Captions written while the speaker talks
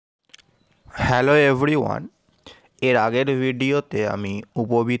Hello everyone. এর আগের ভিডিওতে আমি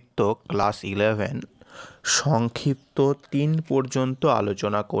উপবৃত্ত ক্লাস 11 সংক্ষিপ্ত 3 পর্যন্ত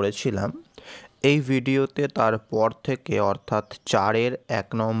আলোচনা করেছিলাম। এই ভিডিওতে তারপর থেকে অর্থাৎ 4-এর 1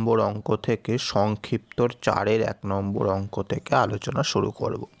 নম্বর অঙ্ক থেকে সংক্ষিপ্তর 4-এর 1 নম্বর অঙ্ক থেকে আলোচনা শুরু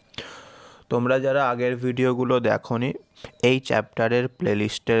করব। তোমরা যারা আগের ভিডিওগুলো দেখোনি, এই চ্যাপ্টারের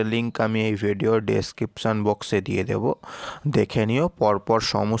প্লেলিস্টের লিঙ্ক আমি এই ভিডিওর ডেসক্রিপশান বক্সে দিয়ে দেব, দেখে নিও। পরপর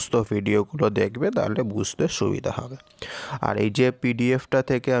সমস্ত ভিডিওগুলো দেখবে, তাহলে বুঝতে সুবিধা হবে। আর এই যে পিডিএফটা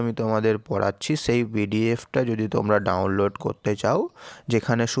থেকে আমি তোমাদের পড়াচ্ছি, সেই পিডিএফটা যদি তোমরা ডাউনলোড করতে চাও,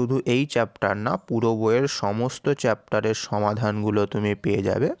 যেখানে শুধু এই চ্যাপ্টার না, পুরো বইয়ের সমস্ত চ্যাপ্টারের সমাধানগুলো তুমি পেয়ে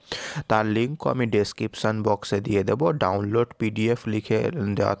যাবে, তার লিঙ্কও আমি ডেসক্রিপশান বক্সে দিয়ে দেব। ডাউনলোড পিডিএফ লিখে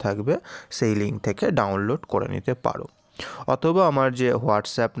দেওয়া থাকবে, সেই লিঙ্ক থেকে ডাউনলোড করে নিতে পারো। অথবা আমার যে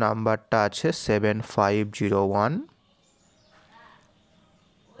হোয়াটসঅ্যাপ নাম্বারটা আছে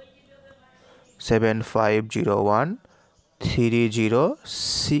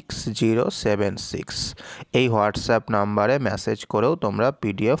এই হোয়াটসঅ্যাপ নাম্বারে মেসেজ করেও তোমরা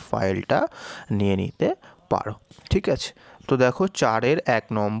পিডিএফ ফাইলটা নিয়ে নিতে পারো। ঠিক আছে, তো দেখো 4-এর 1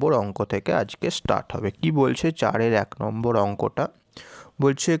 নম্বর অঙ্ক থেকে আজকে স্টার্ট হবে। কি বলছে 4-এর 1 নম্বর অঙ্কটা?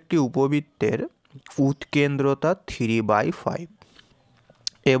 বলছে একটি উপবৃত্তের উৎকেন্দ্রতা 3/5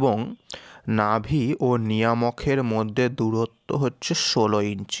 এবং নাভি ও নিয়ামকের মধ্যে দূরত্ব হচ্ছে 16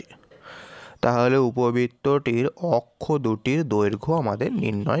 ইঞ্চি। তাহলে উপবৃত্তটির অক্ষ দুটির দৈর্ঘ্য আমাদের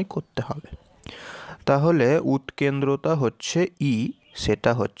নির্ণয় করতে হবে। তাহলে উৎকেন্দ্রতা হচ্ছে ই,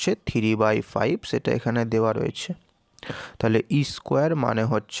 সেটা হচ্ছে 3/5, সেটা এখানে দেওয়া রয়েছে। তাহলে ই স্কোয়ার মানে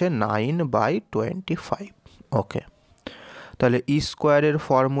হচ্ছে 9/25। ওকে, তাহলে ই স্কোয়ারের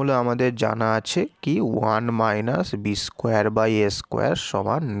ফর্মুলা আমাদের জানা আছে কি, 1 - b² / a²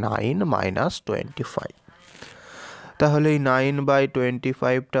 সমান 9 - 25। তাহলে এই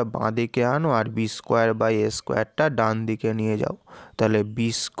 9/25টা বাঁ দিকে আনো আর b² / a² ডান দিকে নিয়ে যাও। তাহলে b²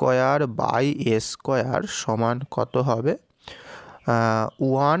 / a² সমান কত হবে?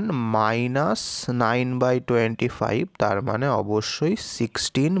 1 - 9/25, তার মানে অবশ্যই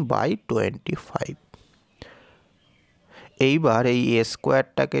 16/25। এইবার এই a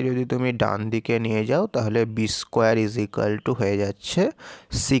স্কোয়ারটাকে যদি তুমি ডান দিকে নিয়ে যাও, তাহলে b² = হয়ে যাচ্ছে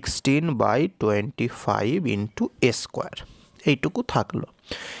 16/25 × a²। এইটুকু থাকলো।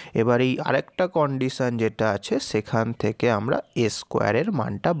 এবার এই আরেকটা কন্ডিশন যেটা আছে, সেখান থেকে আমরা a²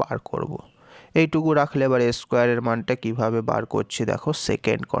 মানটা বার করব। এইটুকু রাখলে এবার a² মানটা কিভাবে বার করছি দেখো,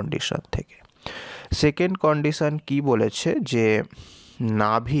 সেকেন্ড কন্ডিশন থেকে। সেকেন্ড কন্ডিশন কি বলেছে, যে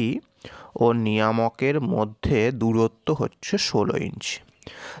নাভি ও নিয়ামকের মধ্যে দূরত্ব হচ্ছে 16 ইঞ্চি।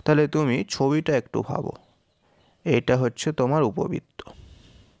 তাহলে তুমি ছবিটা একটু ভাবো, এটা হচ্ছে তোমার উপবৃত্ত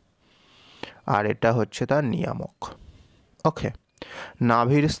আর এটা হচ্ছে তার নিয়ামক। ওকে,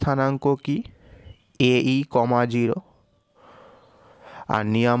 নাভির স্থানাঙ্ক কি? AE, 0। আর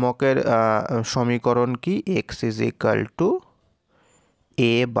নিয়ামকের সমীকরণ কি? x =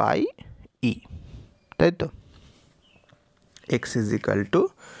 a/e, তাই তো? x =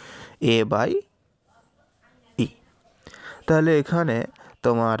 a/e। তাহলে এখানে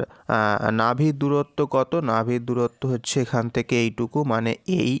তোমার নাভির দূরত্ব কত? নাভির দূরত্ব হচ্ছে এখান থেকে এইটুকু, মানে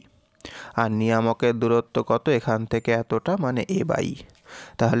এই। আর নিয়ামকের দূরত্ব কত? এখান থেকে এতটা, মানে a/e।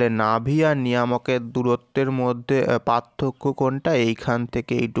 তাহলে নাভি আর নিয়ামকের দূরত্বের মধ্যে পার্থক্য কোনটা? এইখান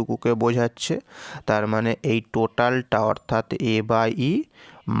থেকে এইটুকুকে বোঝাচ্ছে। তার মানে এই টোটালটা অর্থাৎ a/e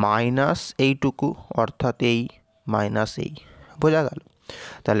মাইনাস এইটুকু অর্থাৎ এই মাইনাস এই, বোঝা গেল?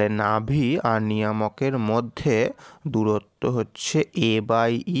 তাহলে নাভি আর নিয়ামকের মধ্যে দূরত্ব হচ্ছে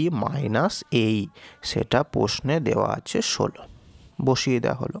a/e মাইনাস এই, সেটা প্রশ্নে দেওয়া আছে 16, বসিয়ে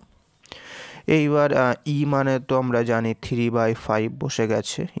দেওয়া হলো। এইবার ই মানে তো আমরা জানি 3/5 বসে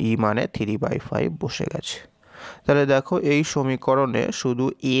গেছে, ই মানে 3/5 বসে গেছে। তাহলে দেখো এই সমীকরণে শুধু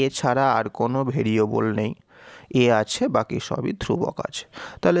এ ছাড়া আর কোনো ভেরিয়েবল নেই, এ আছে, বাকি সবই ধ্রুবক আছে।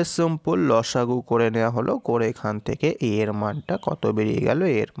 তাহলে সিম্পল লসাগু করে নেওয়া হলো, করে এখান থেকে এ এর মানটা কত বেরিয়ে গেল?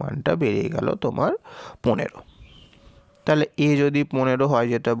 এর মানটা বেরিয়ে গেল তোমার 15। তাহলে এ যদি 15 হয়,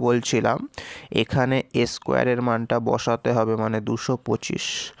 যেটা বলছিলাম, এখানে a² মানটা বসাতে হবে, মানে 225।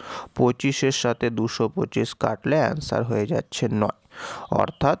 25-এর সাথে 225 কাটলে অ্যান্সার হয়ে যাচ্ছে 9,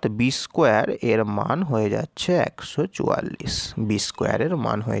 অর্থাৎ b² এর মান হয়ে যাচ্ছে 144। b² এর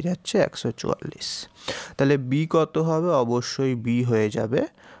মান হয়ে যাচ্ছে 144। তাহলে বি কত হবে? অবশ্যই বি হয়ে যাবে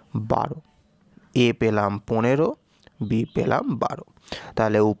 12। এ পেলাম 15, বি পেলাম 12।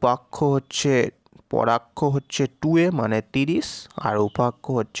 তাহলে উপাক্ষ হচ্ছে, পরাক্ষ হচ্ছে 2a মানে 30, আর উপাক্ষ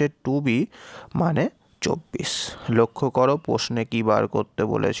হচ্ছে 2b মানে 24। লক্ষ্য করো প্রশ্নে কি বার করতে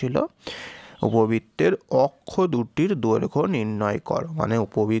বলেছিল? উপবৃত্তের অক্ষ দুটির দৈর্ঘ্য নির্ণয় করো, মানে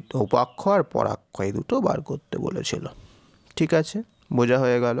উপাক্ষ আর পরাক্ষ এই দুটো বার করতে বলেছিল। ঠিক আছে, বোঝা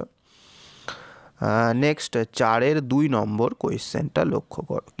হয়ে গেল। নেক্সট 4-এর 2 নম্বর কোয়েশ্চেনটা লক্ষ্য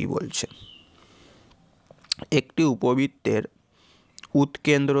করো কি বলছে। একটি উপবৃত্তের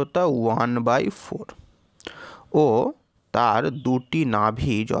উৎকেন্দ্রতা 1/4 ও তার দুটি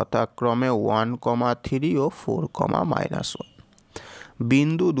নাভি যথাক্রমে 1,3 ও 4,-1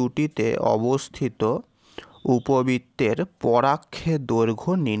 বিন্দু দুটিতে অবস্থিত উপবৃত্তের পরাক্ষের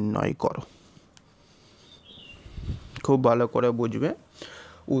দৈর্ঘ্য নির্ণয় করো। খুব ভালো করে বুঝবে,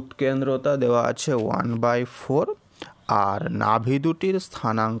 উৎকেন্দ্রতা দেওয়া আছে 1/4 আর নাভি দুটির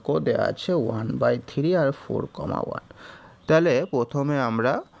স্থানাঙ্ক দেওয়া আছে 1/3 আর 4,1। তাহলে প্রথমে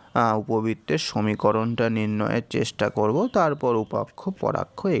আমরা উপবৃত্তের সমীকরণটা নির্ণয়ের চেষ্টা করব, তারপর উপাক্ষ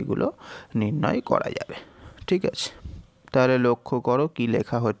পরাক্ষ এগুলো নির্ণয় করা যাবে। ঠিক আছে, তাহলে লক্ষ্য করো কি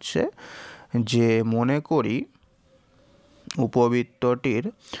লেখা হচ্ছে, যে মনে করি উপবৃত্তটির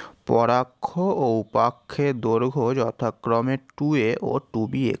পরাক্ষ ও উপাক্ষের দৈর্ঘ্য যথাক্রমে 2a ও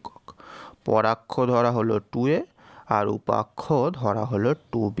 2b একক। পরাক্ষ ধরা হলো 2a আর উপাক্ষ ধরা হলো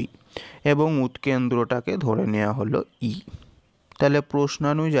 2b এবং উৎকেন্দ্রটাকে ধরে নেওয়া হলো E। তাহলে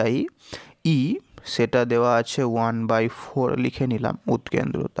প্রশ্নানুযায়ী E সেটা দেওয়া আছে 1/4 লিখে নিলাম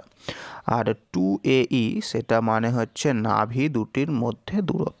উৎকেন্দ্রতা, আর 2ae সেটা মানে হচ্ছে নাভি দুটির মধ্যে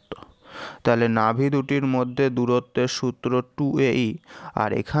দূরত্ব। তাহলে নাভি দুটির মধ্যে দূরত্বের সূত্র 2ae, আর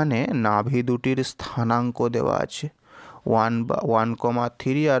এখানে নাভি দুটির স্থানাঙ্ক দেওয়া আছে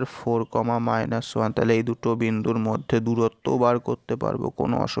 1,3 আর 4,-1। তাহলে এই দুটো বিন্দুর মধ্যে দূরত্ব বার করতে পারবো,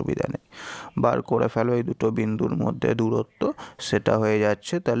 কোনো অসুবিধা নেই, বার করে ফেলো এই দুটো বিন্দুর মধ্যে দূরত্ব, সেটা হয়ে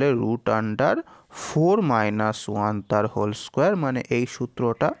যাচ্ছে তাহলে √4 - 1 তার হোল স্কোয়ার, মানে এই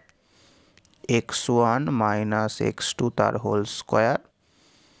সূত্রটা x1 - x2 তার whole square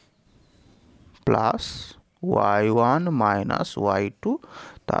plus y1 - y2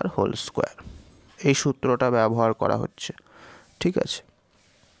 তার হোল স্কোয়ার, এই সূত্রটা ব্যবহার করা হচ্ছে। ঠিক আছে,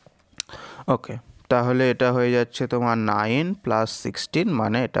 ওকে, তাহলে এটা হয়ে যাচ্ছে তোমার 9 + 16,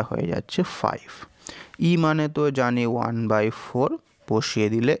 মানে এটা হয়ে যাচ্ছে 5। ই মানে তো জানি 1/4, বসিয়ে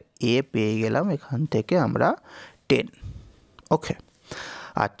দিলে এ পেয়ে গেলাম এখান থেকে আমরা 10। ওকে,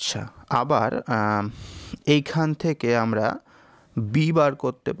 আচ্ছা, আবার এইখান থেকে আমরা বি বার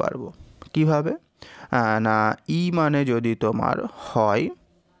করতে পারবো কিভাবে না, ই মানে যদি তোমার হয়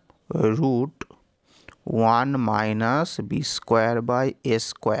 √1 -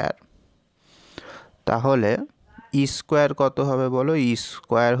 b²/a², তাহলে ই স্কোয়ার কত হবে বলো, ই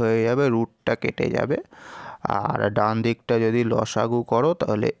স্কোয়ার হয়ে যাবে, রুটটা কেটে যাবে, আর ডান দিকটা যদি লসাগু করো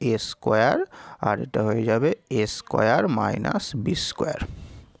তাহলে a², আর এটা হয়ে যাবে a² - b²।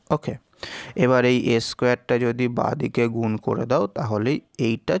 ওকে, এবার এই a²টা যদি বাঁদিকে গুণ করে দাও তাহলেই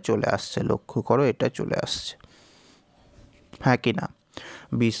এইটা চলে আসছে, লক্ষ্য করো এটা চলে আসছে, হ্যাঁ কি না,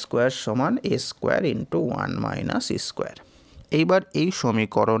 b² = a² × 1 - e²। এইবার এই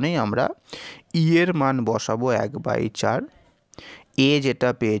সমীকরণেই আমরা ই এর মান বসাবো 1/4, এ যেটা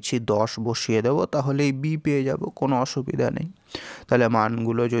পেয়েছি 10 বসিয়ে দেবো, তাহলে এই বি পেয়ে যাব, কোনো অসুবিধা নেই। তাহলে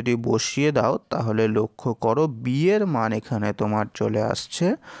মানগুলো যদি বসিয়ে দাও তাহলে লক্ষ্য করো বি এর মান এখানে তোমার চলে আসছে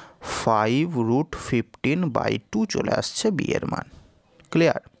 5√15/2 চলে আসছে বি এর মান।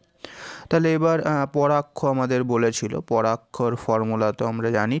 ক্লিয়ার? তাহলে এবার পরাক্ষ আমাদের বলেছিল, পরাক্ষর ফর্মুলা তো আমরা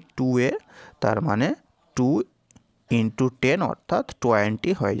জানি 2a, তার মানে 2 × 10 অর্থাৎ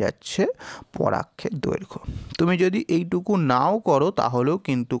 20 হয়ে যাচ্ছে পরাক্ষের দৈর্ঘ্য। তুমি যদি এইটুকু নাও করো তাহলেও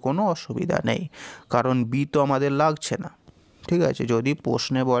কিন্তু কোনো অসুবিধা নেই, কারণ বি তো আমাদের লাগছে না। ঠিক আছে, যদি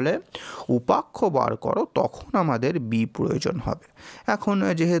প্রশ্নে বলে উপাক্ষ বার করো তখন আমাদের বি প্রয়োজন হবে। এখন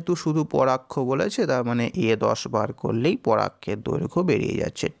যেহেতু শুধু পরাক্ষ বলেছে, তার মানে a10 বার করলেই পরাক্ষের দৈর্ঘ্য বেরিয়ে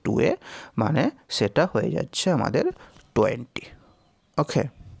যাচ্ছে 2a, মানে সেটা হয়ে যাচ্ছে আমাদের 20। ওকে,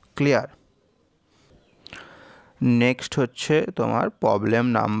 ক্লিয়ার? নেক্সট হচ্ছে তোমার প্রবলেম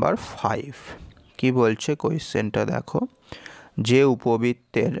নাম্বার 5। কি বলছে কোয়েশ্চেনটা দেখো, যে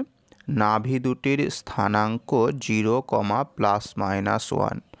উপবৃত্তের নাভি দুটির স্থানাঙ্ক 0,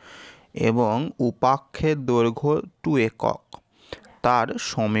 ±1 এবং উপাক্ষের দৈর্ঘ্য 2 একক, তার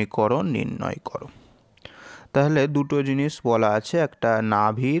সমীকরণ নির্ণয় করো। তাহলে দুটো জিনিস বলা আছে, একটা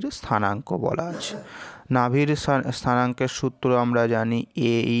নাভির স্থানাঙ্ক বলা আছে। নাভির স্থানাঙ্কের সূত্র আমরা জানি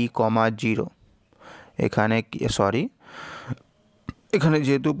ae, 0। এখানে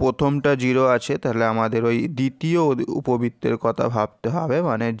যেহেতু প্রথমটা 0 আছে, তাহলে আমাদের ওই দ্বিতীয় উপবৃত্তের কথা ভাবতে হবে,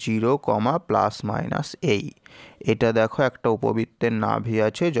 মানে 0, ±a। এটা দেখো একটা উপবৃত্তের নাভি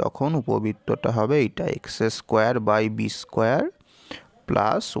আছে, যখন উপবৃত্তটা হবে এটা x²/b² +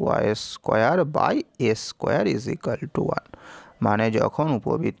 y²/a² = 1, মানে যখন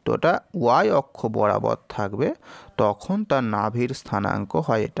উপবৃত্তটা y অক্ষ বরাবর থাকবে তখন তার নাভির স্থানাঙ্ক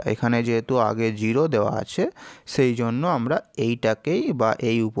হয় এটা। এখানে যেহেতু আগে 0 দেওয়া আছে সেই জন্য আমরা এইটাকেই বা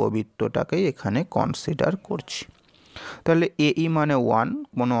এই উপবৃত্তটাকেই এখানে কনসিডার করছি। তাহলে এই মানে 1,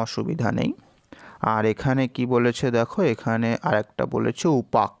 কোনো অসুবিধা নেই। আর এখানে কি বলেছে দেখো, এখানে আরেকটা বলেছে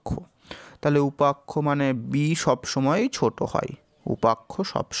উপাক্ষ। তাহলে উপাক্ষ মানে বি সবসময়ই ছোট হয়, উপাক্ষ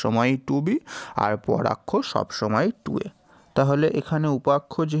সবসময় 2b আর পরাক্ষ সবসময় 2a। তাহলে এখানে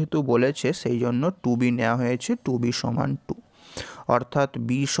উপাক্ষ যেহেতু বলেছে সেই জন্য 2b নেওয়া হয়েছে, 2b সমান 2, অর্থাৎ b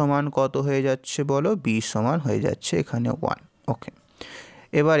সমান কত হয়ে যাচ্ছে বলো, b সমান হয়ে যাচ্ছে এখানে 1। ওকে,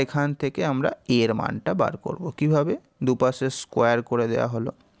 এবার এখান থেকে আমরা এর মানটা বার করব কিভাবে, দুপাশে স্কোয়ার করে দেওয়া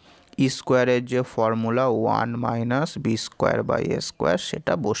হলো। ই স্কোয়ারের যে formula 1 minus B square by A square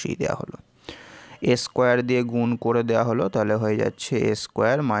সেটা বসিয়ে দেওয়া হলো, এ স্কোয়ার দিয়ে গুণ করে দেওয়া হলো, তাহলে হয়ে যাচ্ছে এ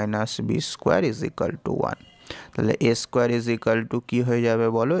square minus B square is equal to 1। তাহলে এ স্কোয়ার ইজ ইকাল টু কী হয়ে যাবে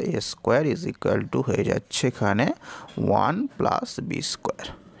বলো, এ স্কোয়ার ইজ ইকাল টু হয়ে যাচ্ছে এখানে 1 প্লাস বি স্কোয়ার,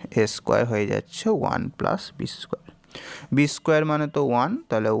 এ স্কোয়ার হয়ে যাচ্ছে 1 plus B square, B square মানে তো 1,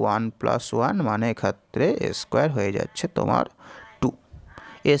 তাহলে 1 প্লাস 1 মানে এক্ষেত্রে এ স্কোয়ার হয়ে যাচ্ছে তোমার 2।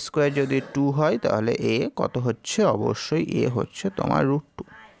 এ স্কোয়ার যদি 2 হয় তাহলে এ কত হচ্ছে, অবশ্যই এ হচ্ছে তোমার √2,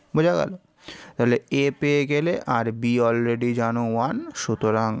 বোঝা গেল। তাহলে এ পেয়ে গেলে আর বি অলরেডি জানো 1,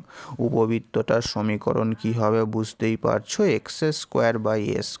 সুতরাং উপবৃত্তটার সমীকরণ কি হবে বুঝতেই পারছো, x square by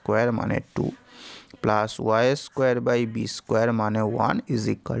A square মানে 2 plus Y square by B square মানে 1 ইজ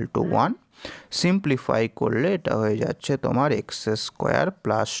ইকাল টু 1। সিম্পলিফাই করলে এটা হয়ে যাচ্ছে তোমার x square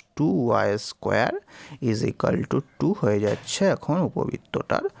plus 2y square is equal to 2 হয়ে যাচ্ছে এখন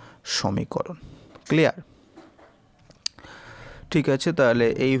উপবৃত্তটার সমীকরণ। ক্লিয়ার? ঠিক আছে, তাহলে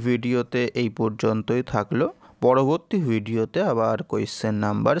এই ভিডিওতে এই পর্যন্তই থাকলো। পরবর্তী ভিডিওতে আবার কোয়েশ্চেন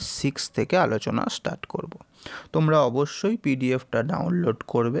নাম্বার 6 থেকে আলোচনা স্টার্ট করব। তোমরা অবশ্যই পিডিএফটা ডাউনলোড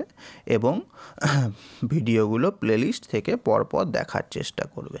করবে এবং ভিডিওগুলো প্লেলিস্ট থেকে পরপর দেখার চেষ্টা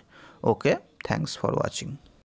করবে। ওকে, থ্যাঙ্কস ফর ওয়াচিং।